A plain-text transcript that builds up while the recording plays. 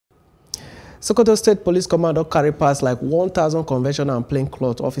Sokoto State Police Command don carry pass like 1,000 conventional and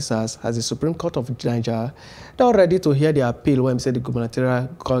plainclothes officers as the Supreme Court of Naija don ready to hear the appeal when the Gubernatorial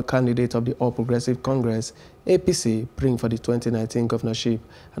Candidate of the All Progressive Congress, APC, bring for the 2019 Governorship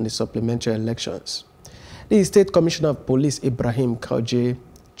and the Supplementary Elections. The State Commissioner of Police, Ibrahim Kauje,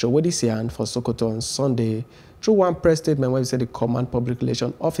 Jowedisian for Sokoto on Sunday, through one press statement where he said the Command Public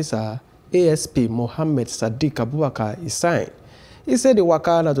Relations Officer, ASP Mohammed Sadiq Abubakar, is signed. He said the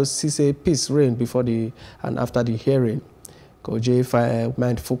waka to see say peace reign before and after the hearing. Kauje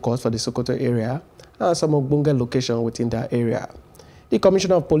mind focus for the Sokoto area and some Ogbonge location within that area. The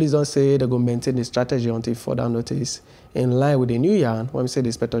Commissioner of Police don't say they go maintain the strategy until further notice, in line with the new yarn when we say the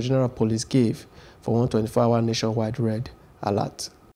Inspector General of Police gave for 124-hour nationwide red alert.